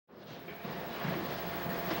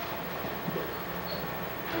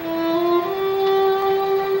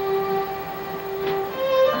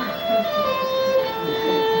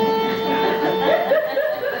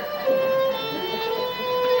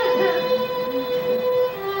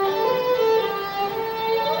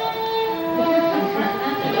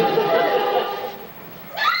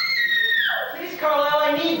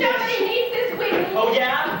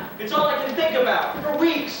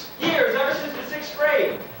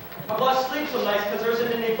I've lost sleep some nights because there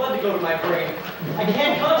isn't any blood to go to my brain. I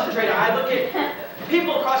can't concentrate. I look at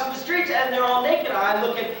people crossing the streets and they're all naked. I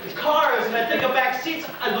look at cars and I think of back seats.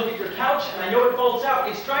 I look at your couch and I know it folds out.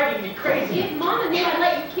 It's driving me crazy. If Mama knew I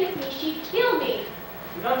let you kiss me, she'd kill me.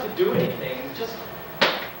 You don't have to do anything. Just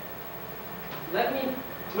let me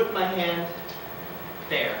put my hand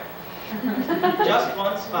there. Just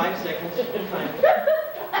once, 5 seconds.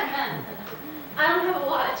 I don't have a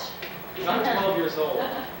watch. I'm 12 years old.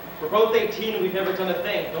 We're both 18 and we've never done a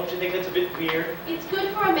thing. Don't you think that's a bit weird? It's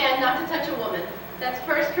good for a man not to touch a woman. That's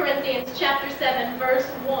 1 Corinthians chapter 7, verse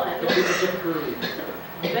 1. Don't be such a prude.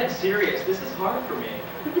 I'm dead serious. This is hard for me.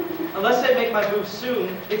 Unless I make my move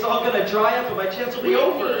soon, it's all gonna dry up and my chance will be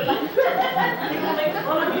over. People make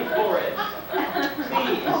fun of me for it.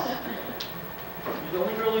 Please. You're the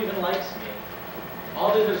only girl who even likes me.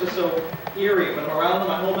 All the others are so eerie. When I'm around them,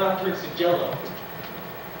 my whole mouth turns to jello. I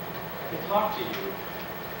can talk to you.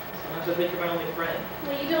 Sometimes I think you're my only friend.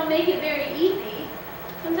 Well, you don't make it very easy.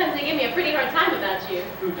 Sometimes they give me a pretty hard time about you.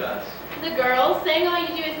 Who does? The girls, saying all you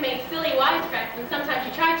do is make silly wisecracks, and sometimes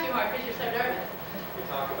you try too hard because you're so nervous. You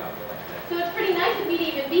talk about me like that. So it's pretty nice of me to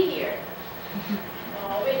even be here.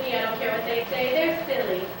 Oh, Whitney, I don't care what they say. They're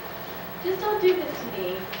silly. Just don't do this to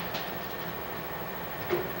me.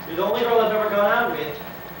 You're the only girl I've ever gone out with.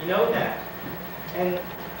 You know that. And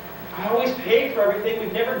I always paid for everything.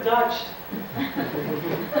 We've never Dutched. Think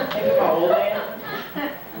of how old I am,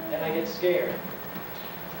 and I get scared.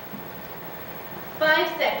 5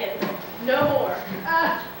 seconds. No more.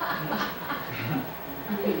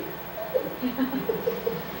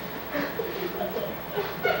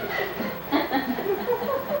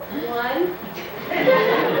 1.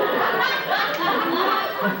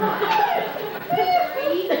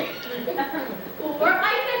 3. 4. I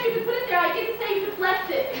said you could put it there. I didn't say you could flex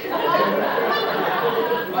it.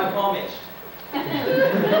 My mom itched. Try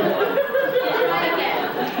again.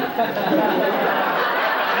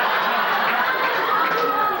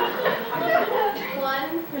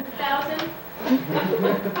 1,000.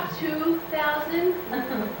 2,000.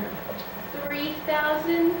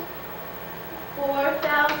 3,000.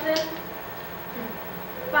 4,000.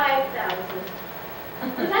 5,000.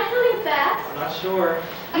 Is that counting fast? I'm not sure.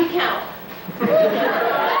 You count. 1,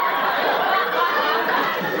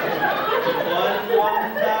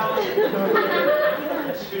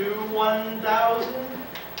 1,000. 2, 1,000.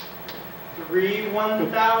 3,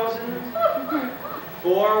 1,000.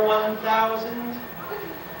 4, 1,000.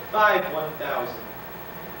 5, 1,000.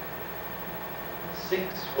 6,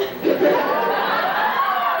 1,000.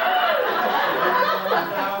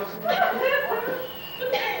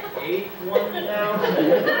 8,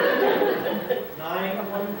 1,000.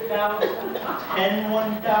 9, 1,000. 10,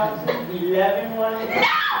 1,000. 11, 1,000. No!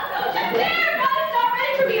 There! God is not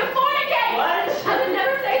ready for me to fornicate! What? I would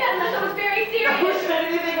never say that unless I was very serious. Who said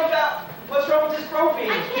anything about what's wrong with this trophy?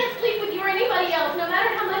 I can't sleep with you or anybody else, no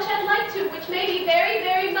matter how much I'd like to, which may be very,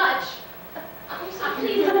 very much. Oh, so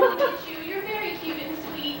please don't look at you. You're very cute and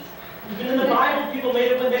sweet. Even in the Bible, people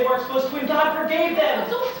made it when they weren't supposed to, and God forgave them. Oh,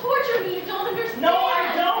 don't torture me. You don't understand. No,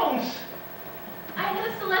 I don't. I had a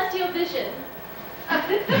celestial vision. A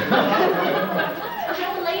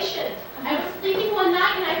revelation. I was sleeping one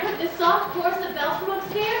night and I heard this soft chorus of bells from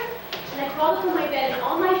upstairs, and I crawled up on my bed and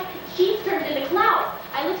all my sheets turned into clouds.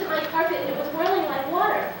 I looked at my carpet and it was whirling like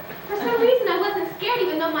water. For some reason I wasn't scared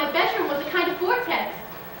even though my bedroom was a kind of vortex.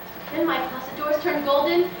 Then my closet doors turned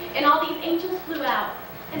golden and all these angels flew out.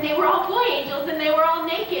 And they were all boy angels and they were all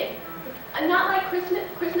naked. Not like Christmas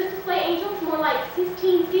display angels, more like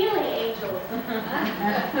Sistine stealing angels.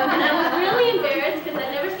 And I was really embarrassed because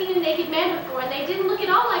I'd never seen a naked man before, and they didn't look at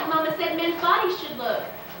all like Mama said men's bodies should look.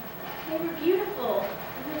 They were beautiful,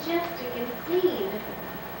 and majestic, and clean.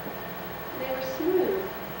 They were smooth.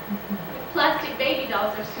 Like plastic baby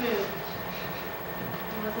dolls are smooth.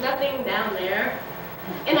 There was nothing down there.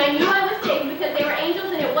 And I knew I was safe because they were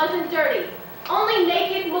angels and it wasn't dirty. Only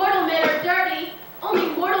naked mortal men are dirty. Only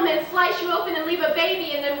mortal men slice you open and leave a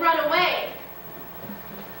baby and then run away.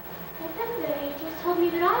 But then the angels told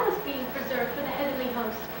me that I was being preserved for the heavenly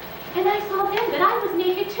host. And I saw then that I was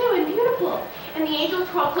naked too and beautiful. And the angels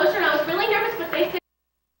crawled closer and I was really nervous, but they said.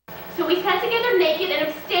 So we sat together naked and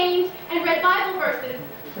abstained and read Bible verses.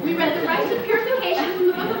 We read the rites of purification from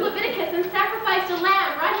the book of Leviticus and sacrificed a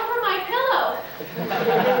lamb right over my pillow.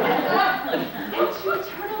 And 2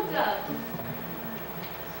 turtle doves.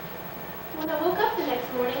 When I woke up the next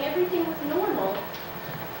morning, everything was normal.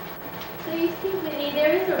 So you see, Whitney,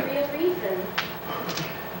 there is a real reason.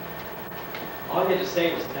 All you had to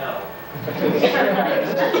say was no.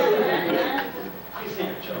 You say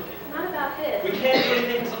you're joking. It's not about this. We can't do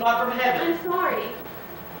anything until not from heaven. I'm sorry.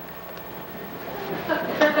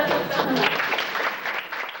 Bye.